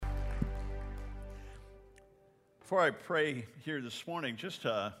Before I pray here this morning, just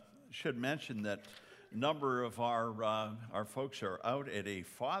should mention that a number of our folks are out at a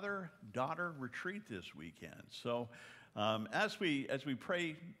father-daughter retreat this weekend. So as we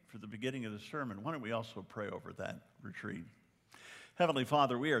pray for the beginning of the sermon, why don't we also pray over that retreat? Heavenly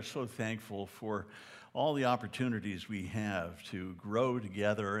Father, we are so thankful for all the opportunities we have to grow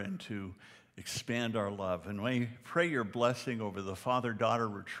together and to expand our love. And we pray your blessing over the father-daughter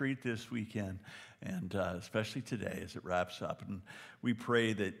retreat this weekend, and especially today as it wraps up. And we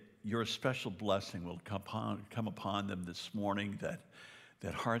pray that your special blessing will come upon them this morning,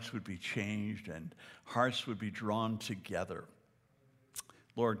 that hearts would be changed and hearts would be drawn together.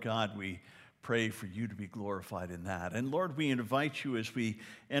 Lord God, we pray for you to be glorified in that. And Lord, we invite you as we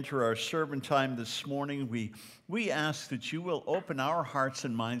enter our sermon time this morning, we ask that you will open our hearts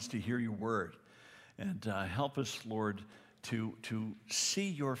and minds to hear your word. And help us, Lord, to see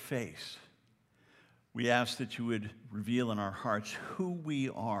your face. We ask that you would reveal in our hearts who we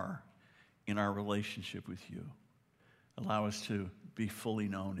are in our relationship with you. Allow us to be fully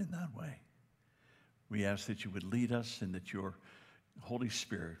known in that way. We ask that you would lead us and that your Holy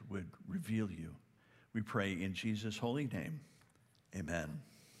Spirit would reveal you. We pray in Jesus' holy name. Amen.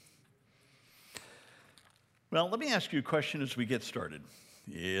 Well, let me ask you a question as we get started.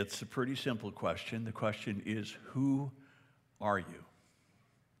 It's a pretty simple question. The question is, who are you?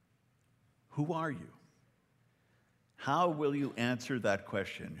 Who are you? How will you answer that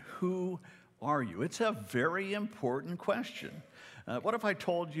question? Who are you? It's a very important question. What if I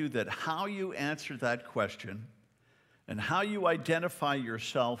told you that how you answer that question and how you identify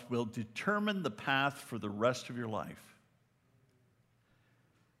yourself will determine the path for the rest of your life?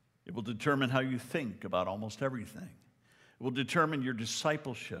 It will determine how you think about almost everything. It will determine your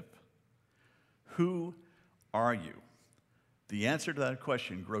discipleship. Who are you? The answer to that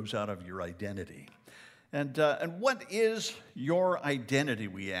question grows out of your identity. And what is your identity,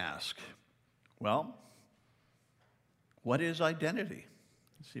 we ask? Well, what is identity?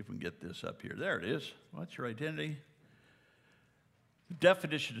 Let's see if we can get this up here. There it is. What's your identity? The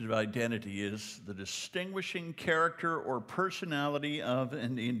definition of identity is the distinguishing character or personality of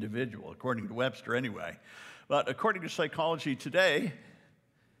an individual, according to Webster anyway. But according to Psychology Today,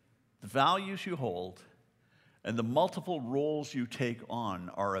 the values you hold and the multiple roles you take on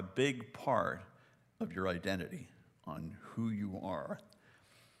are a big part of your identity, on who you are.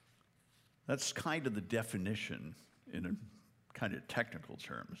 That's kind of the definition in a kind of technical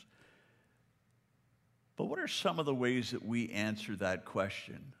terms. But what are some of the ways that we answer that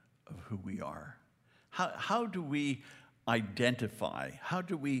question of who we are? How do we identify? How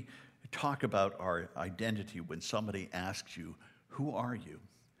do we talk about our identity when somebody asks you, who are you?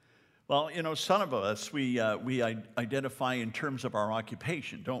 Well, you know, some of us, we identify in terms of our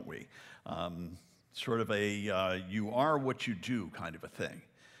occupation, don't we? Sort of a you are what you do kind of a thing.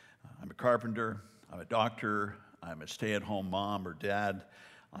 I'm a carpenter, I'm a doctor, I'm a stay-at-home mom or dad,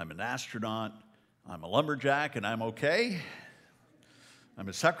 I'm an astronaut, I'm a lumberjack and I'm okay. I'm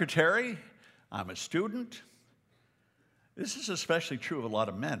a secretary, I'm a student. This is especially true of a lot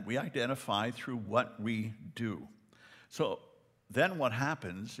of men. We identify through what we do. So then what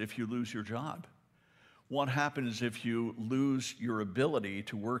happens if you lose your job? What happens if you lose your ability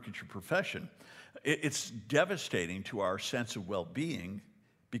to work at your profession? It's devastating to our sense of well-being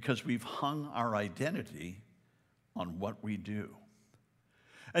because we've hung our identity on what we do.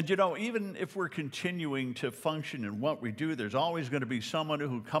 And you know, even if we're continuing to function in what we do, there's always going to be someone who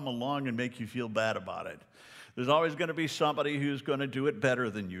will come along and make you feel bad about it. There's always going to be somebody who's going to do it better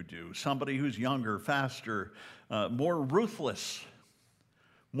than you do, somebody who's younger, faster, more ruthless,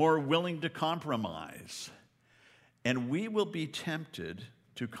 more willing to compromise. And we will be tempted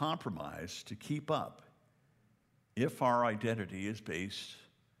to compromise to keep up if our identity is based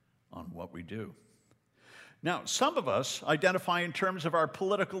on what we do. Now, some of us identify in terms of our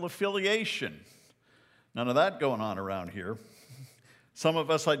political affiliation. None of that going on around here. Some of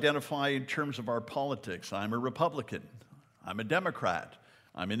us identify in terms of our politics. I'm a Republican. I'm a Democrat.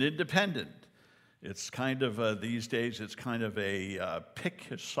 I'm an independent. It's kind of, these days, it's kind of a pick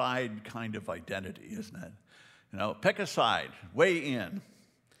a side kind of identity, isn't it? You know, pick a side, weigh in.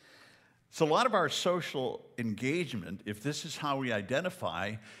 So a lot of our social engagement, if this is how we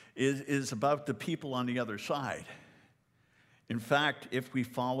identify, is about the people on the other side. In fact, if we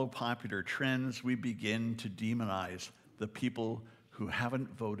follow popular trends, we begin to demonize the people who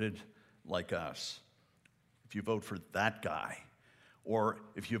haven't voted like us. If you vote for that guy, or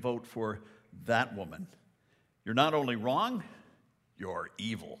if you vote for that woman, you're not only wrong, you're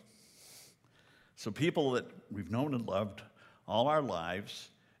evil. So people that we've known and loved all our lives,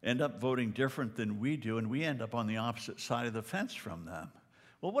 end up voting different than we do, and we end up on the opposite side of the fence from them.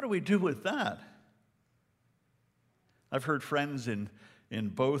 Well, what do we do with that? I've heard friends in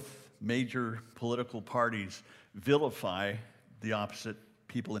both major political parties vilify the opposite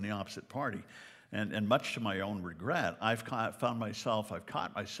people in the opposite party. And much to my own regret, I've caught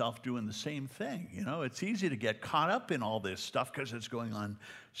myself doing the same thing. You know, it's easy to get caught up in all this stuff because it's going on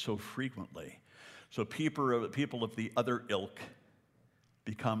so frequently. So people of the other ilk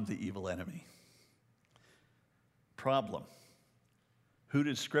become the evil enemy. Problem. Who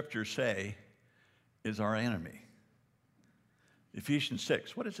does Scripture say is our enemy? Ephesians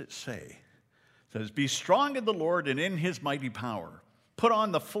 6, what does it say? It says, be strong in the Lord and in his mighty power. Put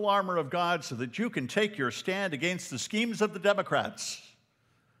on the full armor of God so that you can take your stand against the schemes of the Democrats.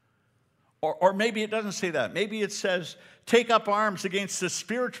 Or maybe it doesn't say that. Maybe it says, take up arms against the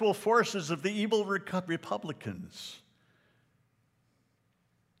spiritual forces of the evil Republicans.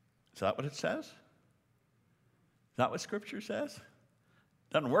 Is that what it says? Is that what Scripture says?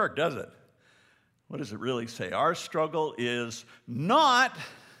 Doesn't work, does it? What does it really say? Our struggle is not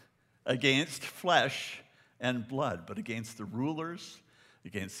against flesh and blood, but against the rulers,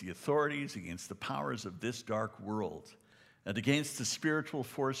 against the authorities, against the powers of this dark world, and against the spiritual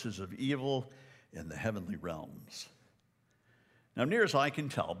forces of evil in the heavenly realms. Now, near as I can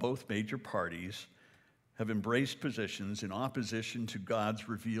tell, both major parties have embraced positions in opposition to God's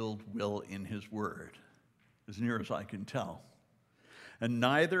revealed will in his word, as near as I can tell. And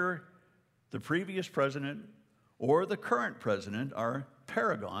neither the previous president or the current president are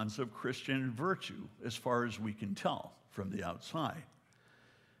paragons of Christian virtue, as far as we can tell from the outside.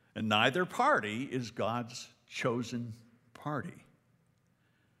 And neither party is God's chosen party.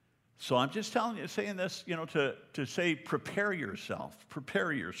 So I'm just saying this, to say prepare yourself,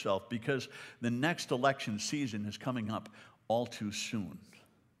 because the next election season is coming up all too soon.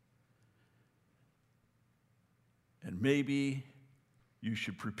 And maybe you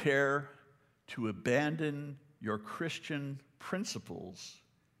should prepare to abandon your Christian principles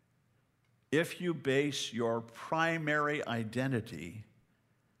if you base your primary identity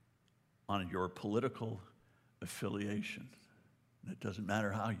on your political affiliation. And it doesn't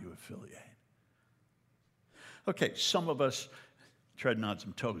matter how you affiliate. Okay, some of us, treading on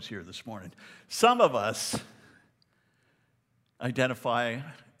some toes here this morning, some of us identify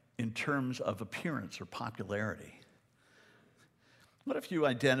in terms of appearance or popularity. What if you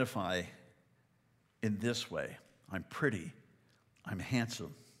identify in this way? I'm pretty, I'm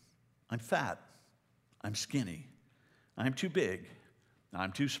handsome, I'm fat, I'm skinny, I'm too big,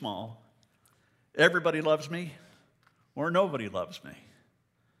 I'm too small, everybody loves me, or nobody loves me.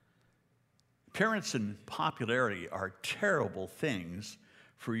 Appearance and popularity are terrible things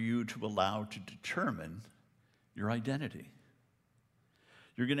for you to allow to determine your identity.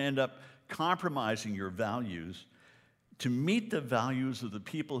 You're going to end up compromising your values to meet the values of the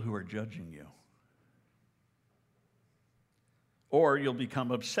people who are judging you. Or you'll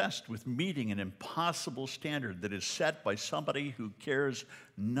become obsessed with meeting an impossible standard that is set by somebody who cares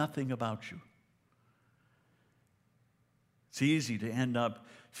nothing about you. It's easy to end up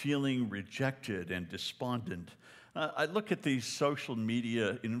feeling rejected and despondent. I look at these social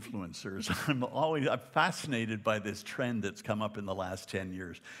media influencers. I'm fascinated by this trend that's come up in the last 10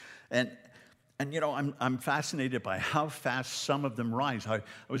 years. And I'm fascinated by how fast some of them rise. I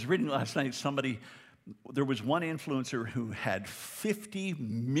was reading last night, there was one influencer who had 50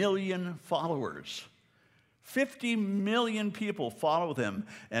 million followers. 50 million people follow them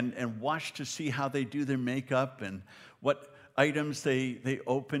and watch to see how they do their makeup and what items they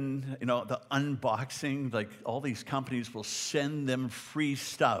open, the unboxing. Like, all these companies will send them free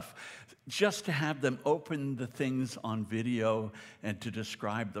stuff just to have them open the things on video and to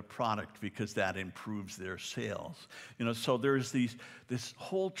describe the product, because that improves their sales. So there's this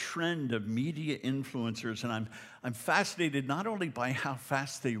whole trend of media influencers, and I'm fascinated not only by how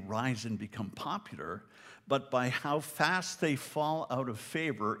fast they rise and become popular, but by how fast they fall out of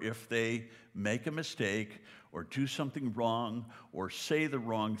favor if they make a mistake or do something wrong or say the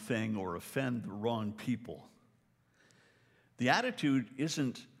wrong thing or offend the wrong people. The attitude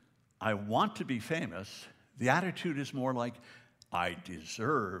isn't, I want to be famous. The attitude is more like, I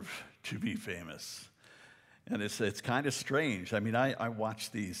deserve to be famous. And it's kind of strange. I mean, I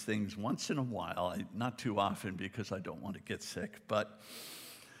watch these things once in a while, not too often because I don't want to get sick, but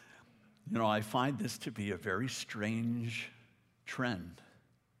I find this to be a very strange trend.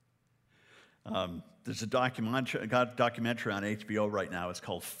 There's a documentary on HBO right now. It's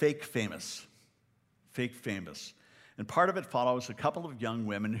called Fake Famous. Fake Famous. And part of it follows a couple of young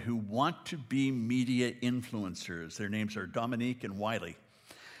women who want to be media influencers. Their names are Dominique and Wiley.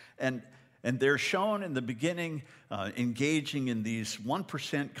 And they're shown in the beginning engaging in these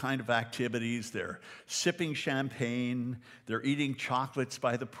 1% kind of activities. They're sipping champagne. They're eating chocolates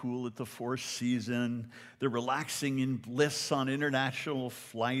by the pool at the Four Seasons. They're relaxing in bliss on international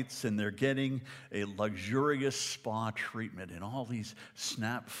flights, and they're getting a luxurious spa treatment in all these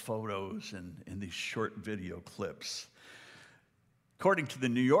snap photos and in these short video clips. According to the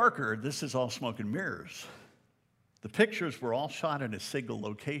New Yorker, this is all smoke and mirrors. The pictures were all shot in a single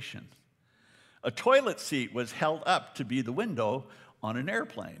location. A toilet seat was held up to be the window on an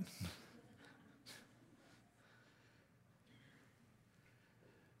airplane.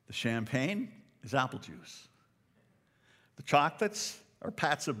 The champagne is apple juice. The chocolates are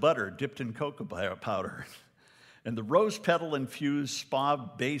pats of butter dipped in cocoa powder. And the rose petal-infused spa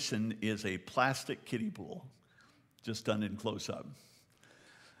basin is a plastic kiddie pool, just done in close-up.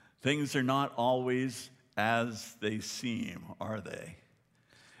 Things are not always as they seem, are they?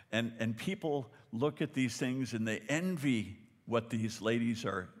 And people look at these things and they envy what these ladies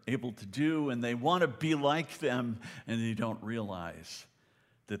are able to do, and they want to be like them, and they don't realize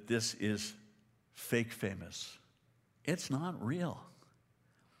that this is fake famous. It's not real.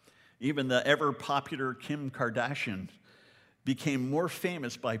 Even the ever-popular Kim Kardashian became more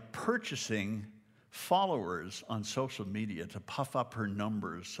famous by purchasing followers on social media to puff up her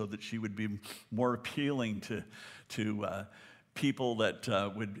numbers so that she would be more appealing to people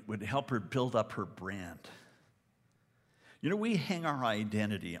that would help her build up her brand. You know, we hang our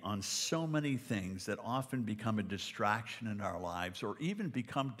identity on so many things that often become a distraction in our lives or even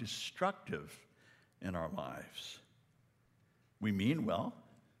become destructive in our lives. We mean well,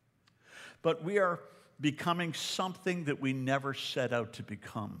 but we are becoming something that we never set out to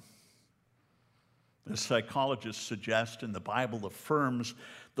become. The psychologists suggest, and the Bible affirms,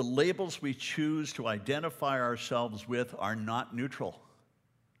 the labels we choose to identify ourselves with are not neutral.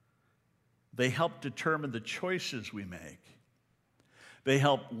 They help determine the choices we make. They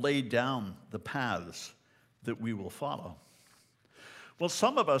help lay down the paths that we will follow. Well,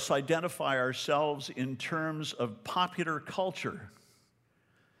 some of us identify ourselves in terms of popular culture.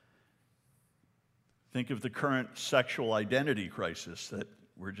 Think of the current sexual identity crisis that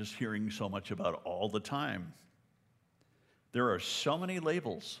we're just hearing so much about all the time. There are so many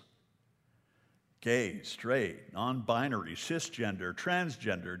labels: gay, straight, non-binary, cisgender,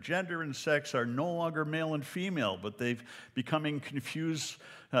 transgender. Gender and sex are no longer male and female, but they've becoming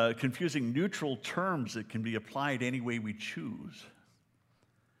confusing neutral terms that can be applied any way we choose.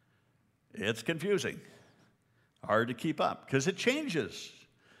 It's confusing, hard to keep up, because it changes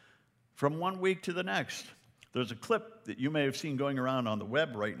from one week to the next. There's a clip that you may have seen going around on the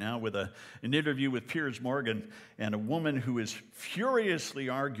web right now with an interview with Piers Morgan and a woman who is furiously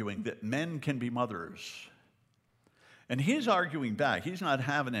arguing that men can be mothers. And he's arguing back. He's not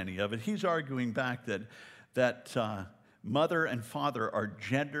having any of it. He's arguing back that mother and father are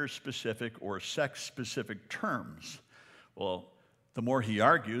gender-specific or sex-specific terms. Well, the more he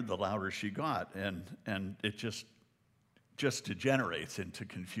argued, the louder she got, and it just degenerates into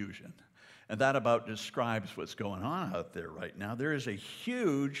confusion. And that about describes what's going on out there right now. There is a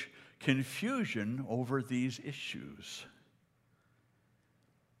huge confusion over these issues.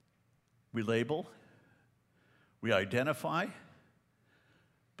 We label, we identify,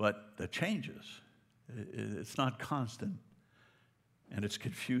 but that changes. It's not constant, and it's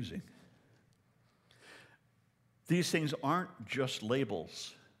confusing. These things aren't just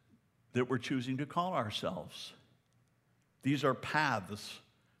labels that we're choosing to call ourselves. These are paths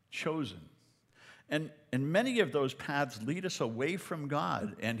chosen. And many of those paths lead us away from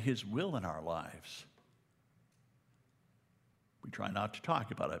God and His will in our lives. We try not to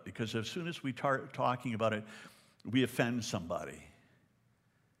talk about it, because as soon as we start talking about it, we offend somebody.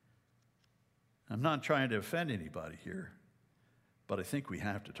 I'm not trying to offend anybody here, but I think we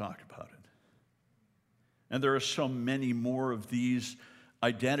have to talk about it. And there are so many more of these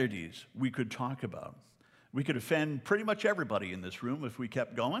identities we could talk about. We could offend pretty much everybody in this room if we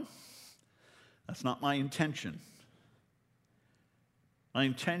kept going. That's not my intention. My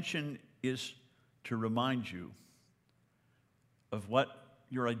intention is to remind you of what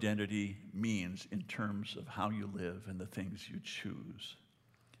your identity means in terms of how you live and the things you choose.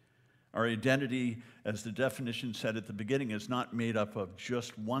 Our identity, as the definition said at the beginning, is not made up of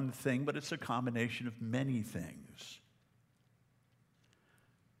just one thing, but it's a combination of many things.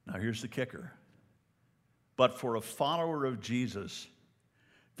 Now, here's the kicker. But for a follower of Jesus,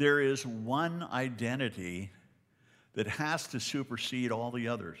 there is one identity that has to supersede all the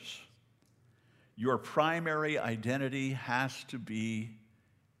others. Your primary identity has to be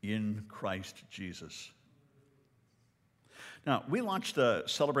in Christ Jesus. Now, we launched the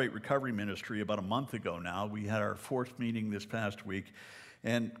Celebrate Recovery Ministry about a month ago now. We had our 4th meeting this past week,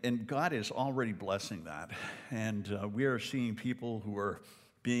 and God is already blessing that. And we are seeing people who are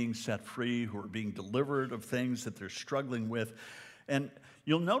being set free, who are being delivered of things that they're struggling with. And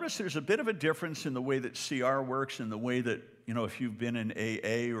you'll notice there's a bit of a difference in the way that CR works and the way that, if you've been in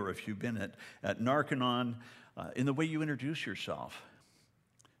AA or if you've been at Narconon, in the way you introduce yourself.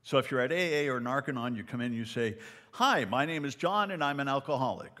 So if you're at AA or Narconon, you come in and you say, "Hi, my name is John and I'm an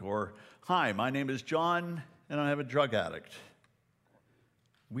alcoholic." Or, "Hi, my name is John and I'm a drug addict."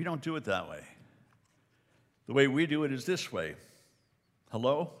 We don't do it that way. The way we do it is this way.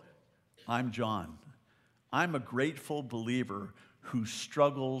 "Hello, I'm John. I'm a grateful believer who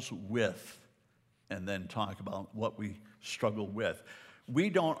struggles with," and then talk about what we struggle with.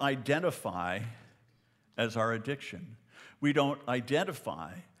 We don't identify as our addiction. We don't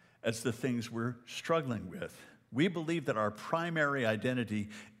identify as the things we're struggling with. We believe that our primary identity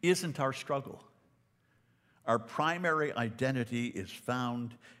isn't our struggle. Our primary identity is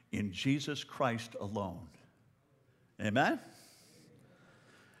found in Jesus Christ alone. Amen?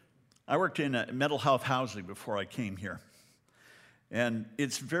 I worked in mental health housing before I came here. And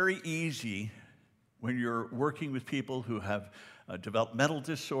it's very easy when you're working with people who have developmental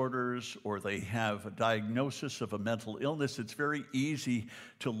disorders or they have a diagnosis of a mental illness, it's very easy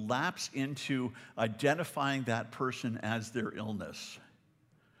to lapse into identifying that person as their illness.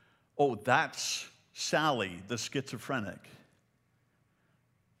 "Oh, that's Sally, the schizophrenic."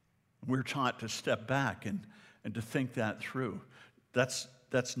 We're taught to step back and to think that through. That's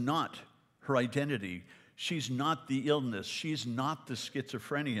not her identity. She's not the illness. She's not the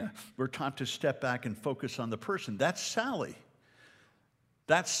schizophrenia. We're taught to step back and focus on the person. That's Sally.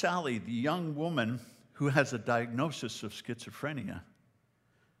 That's Sally, the young woman who has a diagnosis of schizophrenia.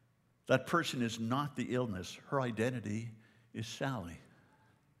 That person is not the illness. Her identity is Sally.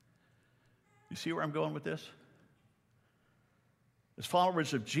 You see where I'm going with this? As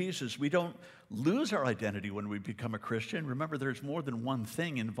followers of Jesus, we don't lose our identity when we become a Christian. Remember, there's more than one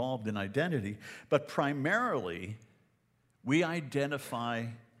thing involved in identity, but primarily, we identify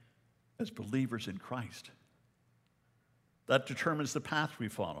as believers in Christ. That determines the path we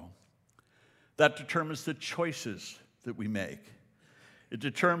follow. That determines the choices that we make. It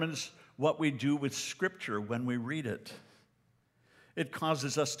determines what we do with Scripture when we read it. It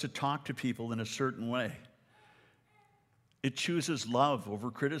causes us to talk to people in a certain way. It chooses love over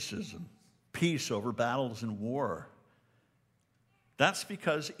criticism, peace over battles and war. That's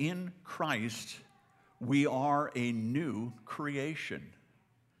because in Christ, we are a new creation.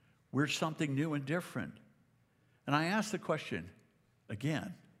 We're something new and different. And I ask the question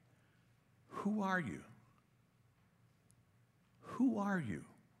again, who are you? Who are you?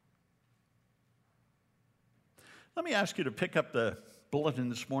 Let me ask you to pick up the bulletin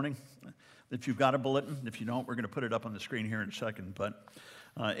this morning. If you've got a bulletin, if you don't, we're going to put it up on the screen here in a second. But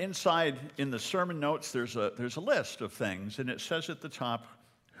inside in the sermon notes, there's a list of things, and it says at the top,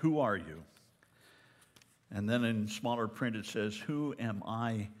 "Who are you?" And then in smaller print, it says, "Who am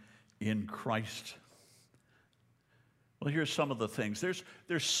I in Christ?" Well, here's some of the things.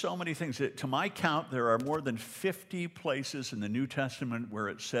 There's so many things. To my count, there are more than 50 places in the New Testament where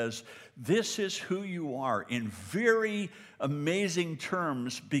it says, this is who you are in very amazing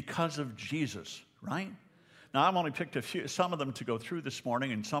terms because of Jesus, right? Now, I've only picked some of them to go through this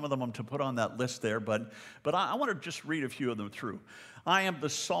morning, and some of them to put on that list there, but I want to just read a few of them through. "I am the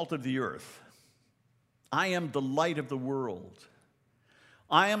salt of the earth. I am the light of the world.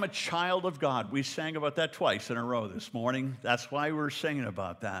 I am a child of God." We sang about that twice in a row this morning. That's why we're singing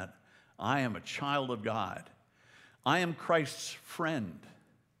about that. I am a child of God. I am Christ's friend.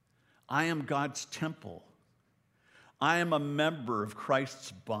 I am God's temple. I am a member of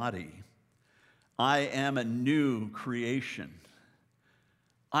Christ's body. I am a new creation.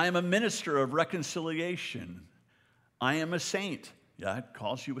 I am a minister of reconciliation. I am a saint. Yeah, it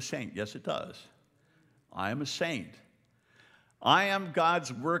calls you a saint. Yes, it does. I am a saint. I am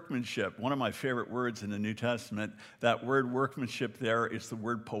God's workmanship. One of my favorite words in the New Testament, that word workmanship there is the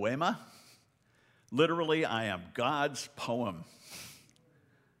word poema. Literally, I am God's poem.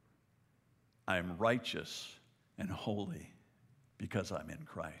 I am righteous and holy because I'm in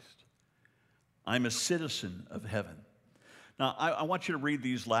Christ. I'm a citizen of heaven. Now, I want you to read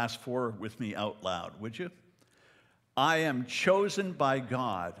these last four with me out loud, would you? I am chosen by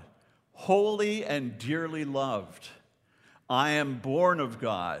God, holy and dearly loved. I am born of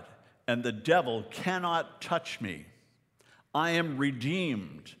God, and the devil cannot touch me. I am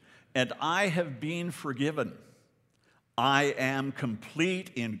redeemed, and I have been forgiven. I am complete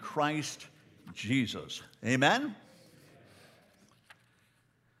in Christ Jesus. Amen?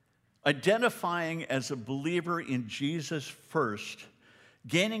 Identifying as a believer in Jesus first,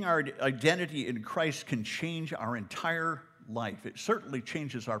 gaining our identity in Christ can change our entire life. It certainly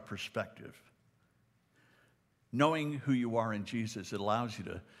changes our perspective. Knowing who you are in Jesus, it allows you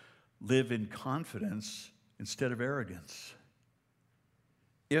to live in confidence instead of arrogance.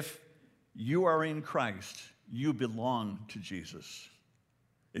 If you are in Christ, you belong to Jesus.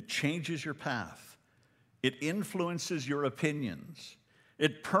 It changes your path. It influences your opinions.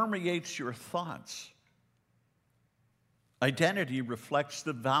 It permeates your thoughts. Identity reflects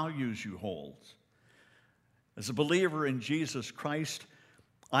the values you hold. As a believer in Jesus Christ,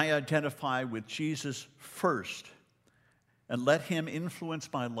 I identify with Jesus first and let him influence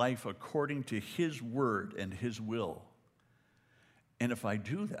my life according to his word and his will. And if I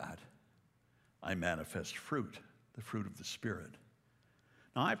do that, I manifest fruit, the fruit of the Spirit.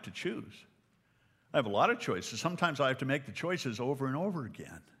 Now, I have to choose. I have a lot of choices. Sometimes I have to make the choices over and over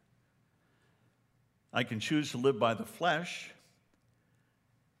again. I can choose to live by the flesh,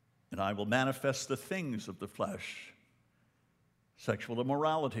 and I will manifest the things of the flesh: sexual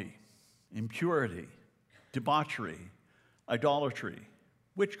immorality, impurity, debauchery, idolatry,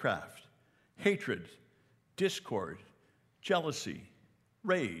 witchcraft, hatred, discord, jealousy,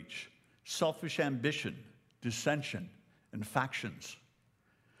 rage, selfish ambition, dissension, and factions.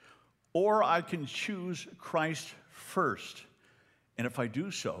 Or I can choose Christ first. And if I do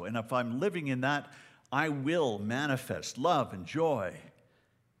so, and if I'm living in that, I will manifest love and joy,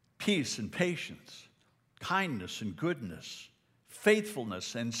 peace and patience, kindness and goodness,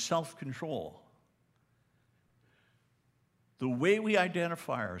 faithfulness and self-control. The way we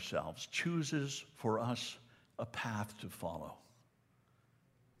identify ourselves chooses for us a path to follow.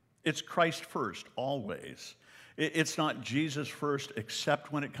 It's Christ first, always. It's not Jesus first,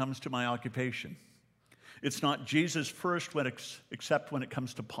 except when it comes to my occupation. It's not Jesus first except when it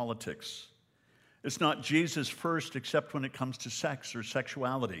comes to politics. It's not Jesus first except when it comes to sex or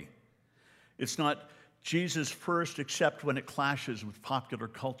sexuality. It's not Jesus first except when it clashes with popular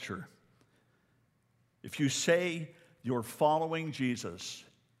culture. If you say you're following Jesus,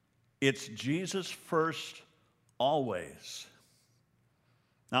 it's Jesus first, always.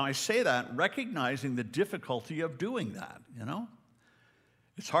 Now, I say that recognizing the difficulty of doing that,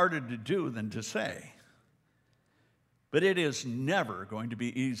 It's harder to do than to say. But it is never going to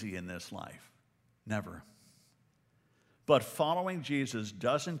be easy in this life. Never. But following Jesus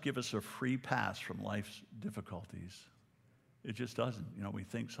doesn't give us a free pass from life's difficulties. It just doesn't. We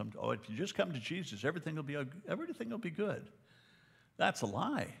think if you just come to Jesus, everything will be good. That's a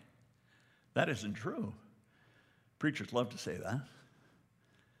lie. That isn't true. Preachers love to say that.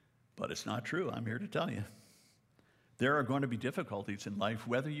 But it's not true. I'm here to tell you. There are going to be difficulties in life,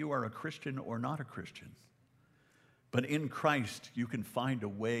 whether you are a Christian or not a Christian. But in Christ, you can find a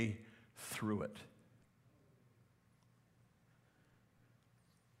way through it.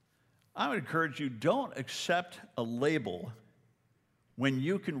 I would encourage you, don't accept a label when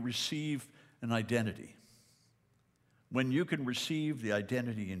you can receive an identity. When you can receive the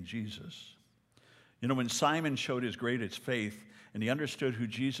identity in Jesus. When Simon showed his greatest faith and he understood who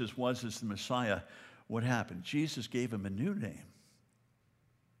Jesus was as the Messiah, what happened? Jesus gave him a new name.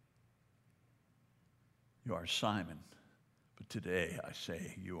 You are Simon, but today I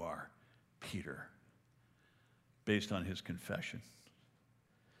say you are Peter, based on his confession.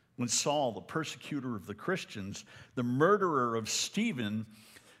 When Saul, the persecutor of the Christians, the murderer of Stephen,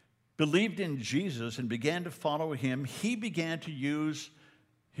 believed in Jesus and began to follow him, he began to use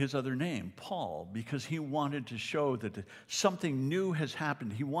his other name, Paul, because he wanted to show that something new has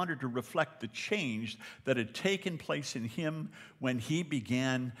happened. He wanted to reflect the change that had taken place in him when he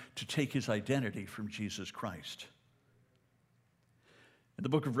began to take his identity from Jesus Christ. In the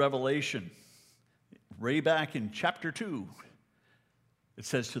book of Revelation, way back in chapter 2, it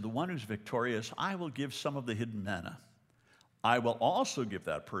says, "To the one who's victorious, I will give some of the hidden manna. I will also give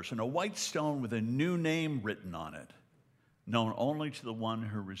that person a white stone with a new name written on it, known only to the one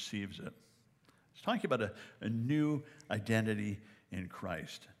who receives it." It's talking about a new identity in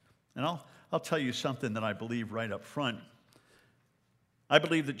Christ. And I'll tell you something that I believe right up front. I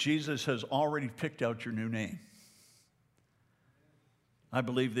believe that Jesus has already picked out your new name. I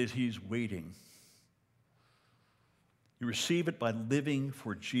believe that he's waiting. You receive it by living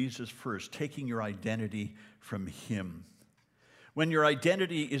for Jesus first, taking your identity from him. When your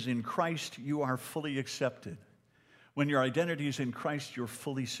identity is in Christ, you are fully accepted. When your identity is in Christ, you're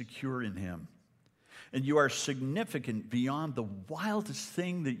fully secure in him. And you are significant beyond the wildest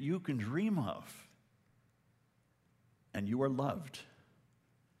thing that you can dream of. And you are loved.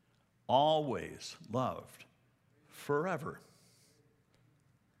 Always loved. Forever.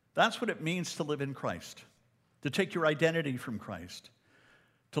 That's what it means to live in Christ, to take your identity from Christ,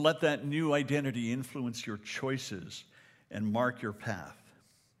 to let that new identity influence your choices and mark your path.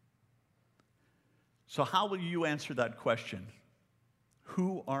 So how will you answer that question?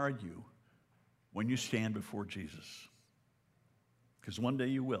 Who are you when you stand before Jesus? Because one day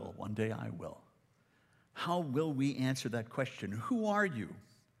you will, one day I will. How will we answer that question? Who are you?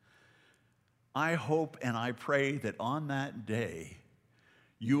 I hope and I pray that on that day,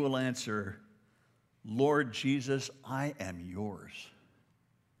 you will answer, Lord Jesus, I am yours.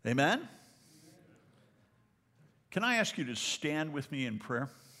 Amen? Can I ask you to stand with me in prayer?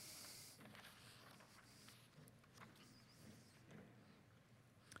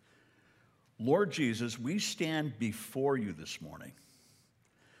 Lord Jesus, we stand before you this morning.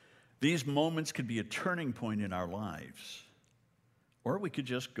 These moments could be a turning point in our lives, or we could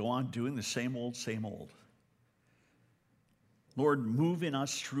just go on doing the same old, same old. Lord, move in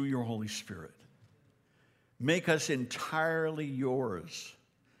us through your Holy Spirit. Make us entirely yours.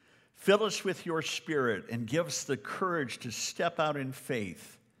 Fill us with your Spirit and give us the courage to step out in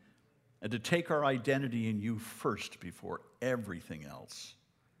faith and to take our identity in you first before everything else.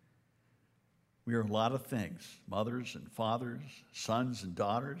 We are a lot of things, mothers and fathers, sons and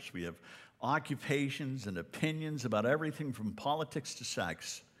daughters. We have occupations and opinions about everything from politics to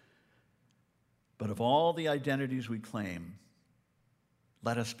sex. But of all the identities we claim,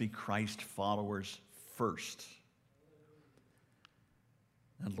 let us be Christ followers first.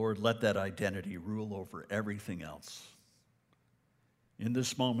 And Lord, let that identity rule over everything else. In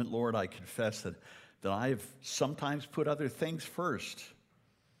this moment, Lord, I confess that I have sometimes put other things first.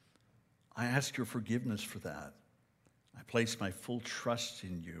 I ask your forgiveness for that. I place my full trust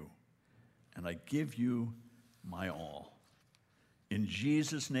in you, and I give you my all. In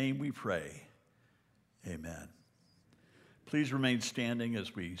Jesus' name we pray, amen. Please remain standing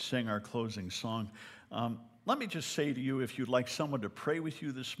as we sing our closing song. Let me just say to you, if you'd like someone to pray with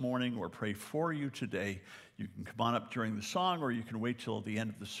you this morning or pray for you today, you can come on up during the song, or you can wait till the end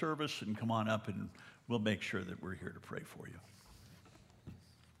of the service and come on up, and we'll make sure that we're here to pray for you.